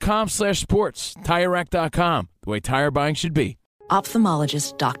TireRack.com/sports. TireRack.com, the way tire buying should be.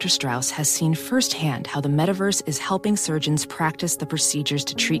 Ophthalmologist Dr. Strauss has seen firsthand how the metaverse is helping surgeons practice the procedures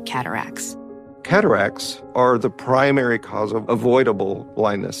to treat cataracts. Cataracts are the primary cause of avoidable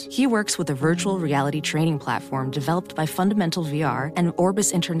blindness. He works with a virtual reality training platform developed by Fundamental VR and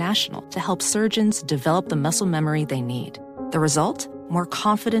Orbis International to help surgeons develop the muscle memory they need. The result? More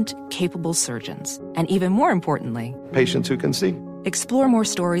confident, capable surgeons. And even more importantly, patients who can see. Explore more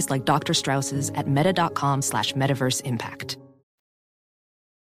stories like Dr. Strauss's at meta.com/metaverse impact.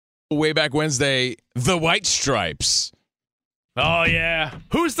 Way back Wednesday, the White Stripes. Oh, yeah.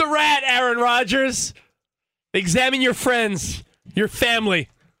 Who's the rat, Aaron Rodgers? Examine your friends, your family.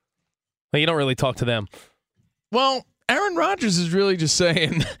 Well, you don't really talk to them. Well, Aaron Rodgers is really just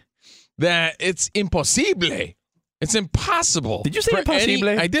saying that it's impossible. It's impossible. Did you say impossible?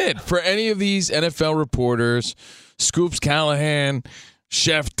 I did. For any of these NFL reporters, Scoops Callahan,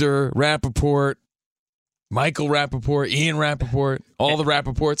 Schefter, Rappaport, Michael Rappaport, Ian Rappaport, all the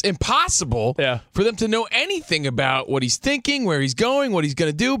Rappaports, impossible for them to know anything about what he's thinking, where he's going, what he's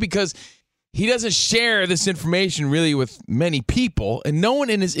going to do, because he doesn't share this information really with many people, and no one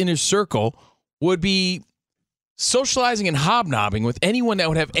in his inner circle would be socializing and hobnobbing with anyone that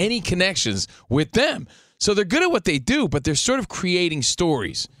would have any connections with them. So they're good at what they do, but they're sort of creating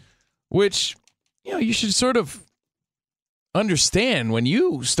stories, which, you know, you should sort of understand when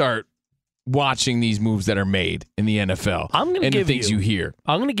you start watching these moves that are made in the NFL and the things you hear.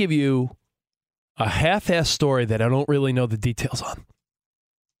 I'm going to give you a half-ass story that I don't really know the details on.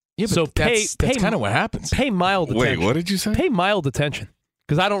 Yeah, but so that's kind of what happens. Pay mild attention. Wait, what did you say? Pay mild attention.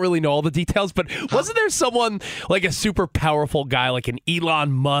 Because I don't really know all the details, but wasn't there someone like a super powerful guy like an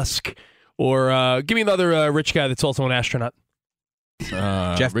Elon Musk or give me another rich guy that's also an astronaut?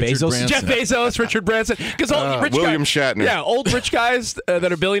 Jeff Bezos? Branson. Jeff Bezos, Richard Branson. Because William Shatner. Yeah, old rich guys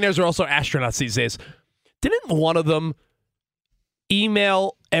that are billionaires are also astronauts these days. Didn't one of them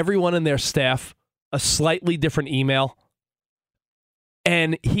email everyone in their staff a slightly different email?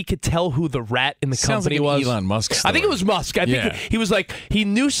 And he could tell who the rat in the company was. Elon Musk story. I think it was Musk. I think he was like he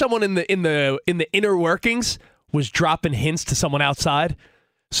knew someone in the inner workings was dropping hints to someone outside.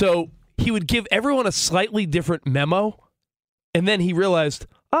 So he would give everyone a slightly different memo. And then he realized,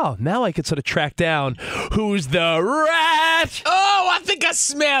 oh, now I could sort of track down who's the rat. Oh, I think I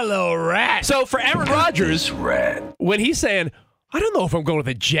smell a rat. So for Aaron Rodgers, when he's saying, I don't know if I'm going to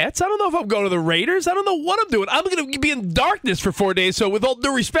the Jets. I don't know if I'm going to the Raiders. I don't know what I'm doing. I'm going to be in darkness for 4 days. So with all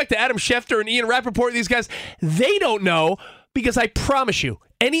due respect to Adam Schefter and Ian Rappaport, these guys, they don't know because I promise you,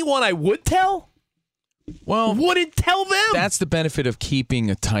 anyone I would tell wouldn't tell them. That's the benefit of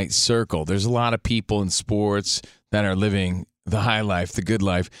keeping a tight circle. There's a lot of people in sports that are living the high life, the good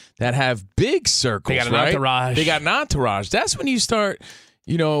life, that have big circles. They got an right? entourage. They got an entourage. That's when you start,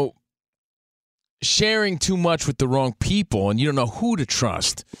 sharing too much with the wrong people and you don't know who to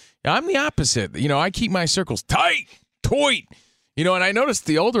trust. I'm the opposite. I keep my circles tight. You know, and I noticed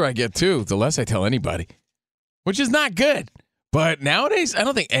the older I get, too, the less I tell anybody, which is not good. But nowadays, I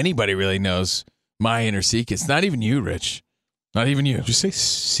don't think anybody really knows my inner secrets. Not even you, Rich. Not even you. Did you say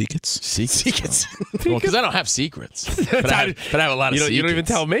secrets? Secrets. Well, because I don't have secrets. But I have a lot of secrets. You don't even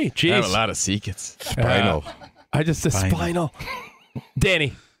tell me. Jeez. I have a lot of secrets. Spinal. Spinal.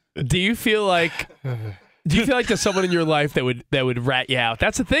 Danny, do you feel like there's someone in your life that would rat you out?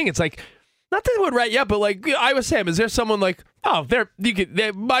 That's the thing. It's like, not that it would rat you out, but like I was saying, is there someone like,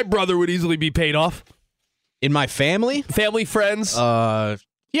 my brother would easily be paid off? In my family? Family, friends? Yeah,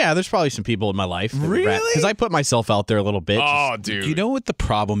 there's probably some people in my life. Really? Because I put myself out there a little bit. Oh, dude. You know what the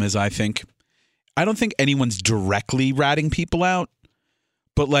problem is, I think? I don't think anyone's directly ratting people out.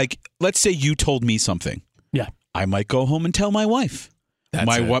 But, like, let's say you told me something. Yeah. I might go home and tell my wife.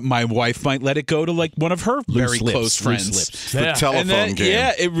 My wife might let it go to like one of her very close friends. The telephone game.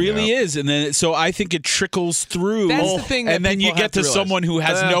 Yeah, it really is. And then so I think it trickles through. That's the thing. And then you get to realize. someone who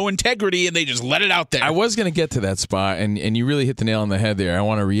has no integrity and they just let it out there. I was going to get to that spot, and you really hit the nail on the head there. I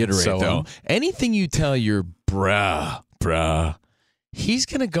want to reiterate, though. Anything you tell your bruh, he's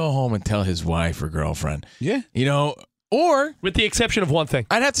going to go home and tell his wife or girlfriend. Yeah. You know, or with the exception of one thing,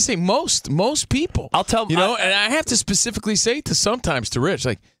 I'd have to say most people. I'll tell you know, and I have to specifically say sometimes to Rich,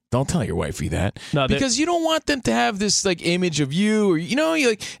 like, don't tell your wifey that, because you don't want them to have this like image of you, or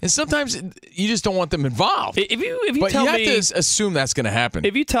and sometimes you just don't want them involved. If you but tell you me, have to assume that's going to happen.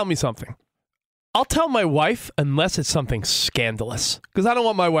 If you tell me something, I'll tell my wife unless it's something scandalous, because I don't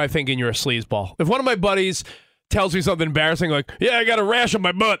want my wife thinking you're a sleazeball. If one of my buddies tells me something embarrassing, like, yeah, I got a rash on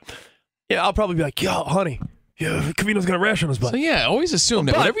my butt, yeah, I'll probably be like, yo, honey. Yeah, Covino's got a rash on his butt. So, yeah, always assume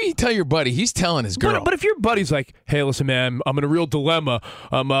that whatever you tell your buddy, he's telling his girl. But if your buddy's like, hey, listen, man, I'm in a real dilemma.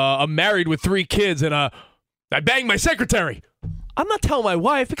 I'm married with 3 kids, and I banged my secretary. I'm not telling my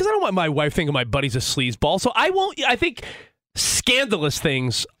wife, because I don't want my wife thinking my buddy's a sleazeball. So I won't. I think scandalous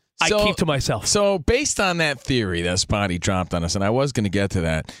things I keep to myself. So based on that theory that Spotty dropped on us, and I was going to get to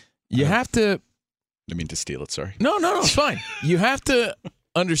that, you have to... I didn't mean to steal it, sorry. No, it's fine. You have to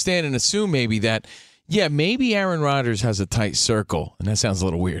understand and assume maybe that... Yeah, maybe Aaron Rodgers has a tight circle, and that sounds a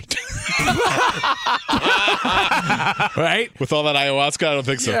little weird. Right? With all that ayahuasca, I don't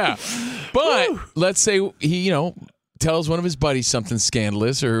think so. Yeah. But let's say he, tells one of his buddies something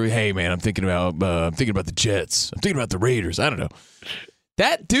scandalous, or, hey, man, I'm thinking about the Jets. I'm thinking about the Raiders. I don't know.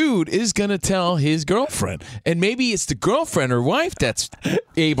 That dude is going to tell his girlfriend. And maybe it's the girlfriend or wife that's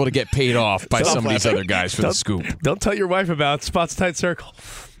able to get paid off by some of these other guys for the scoop. Don't tell your wife about Spot's tight circle.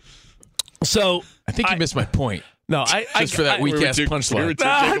 So I think you missed my point. No, just for that weak ass punchline.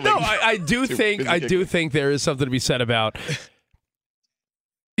 I do think there is something to be said about.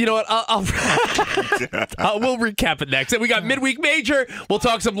 You know what? We'll recap it next. And we got midweek major. We'll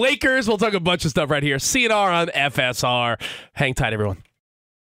talk some Lakers. We'll talk a bunch of stuff right here. CNR on FSR. Hang tight, everyone.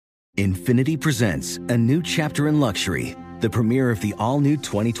 Infiniti presents a new chapter in luxury. The premiere of the all-new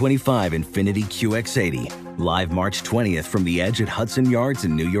 2025 Infiniti QX80, live March 20th from the Edge at Hudson Yards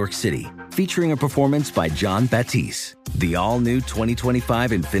in New York City, featuring a performance by John Batiste. The all-new 2025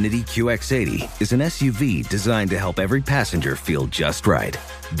 Infiniti QX80 is an SUV designed to help every passenger feel just right.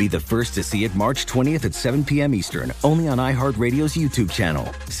 Be the first to see it March 20th at 7 p.m. Eastern, only on iHeartRadio's YouTube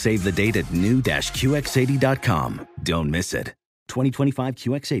channel. Save the date at new-QX80.com. Don't miss it. 2025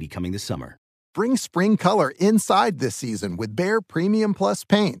 QX80 coming this summer. Bring spring color inside this season with Behr Premium Plus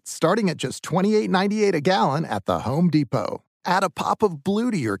paint, starting at just $28.98 a gallon at the Home Depot. Add a pop of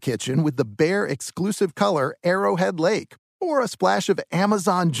blue to your kitchen with the Behr exclusive color Arrowhead Lake, or a splash of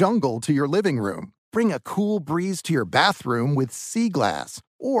Amazon Jungle to your living room. Bring a cool breeze to your bathroom with Sea Glass,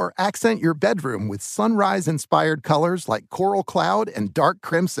 or accent your bedroom with sunrise-inspired colors like Coral Cloud and Dark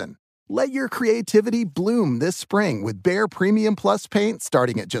Crimson. Let your creativity bloom this spring with Behr Premium Plus paint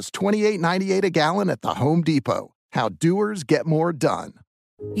starting at just $28.98 a gallon at the Home Depot. How doers get more done.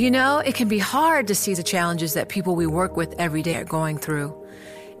 You know, it can be hard to see the challenges that people we work with every day are going through.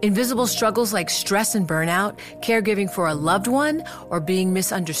 Invisible struggles like stress and burnout, caregiving for a loved one, or being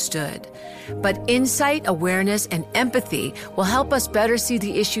misunderstood. But insight, awareness, and empathy will help us better see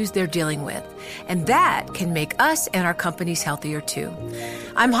the issues they're dealing with. And that can make us and our companies healthier too.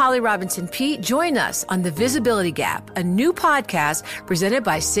 I'm Holly Robinson Peete. Join us on The Visibility Gap, a new podcast presented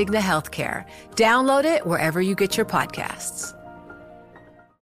by Cigna Healthcare. Download it wherever you get your podcasts.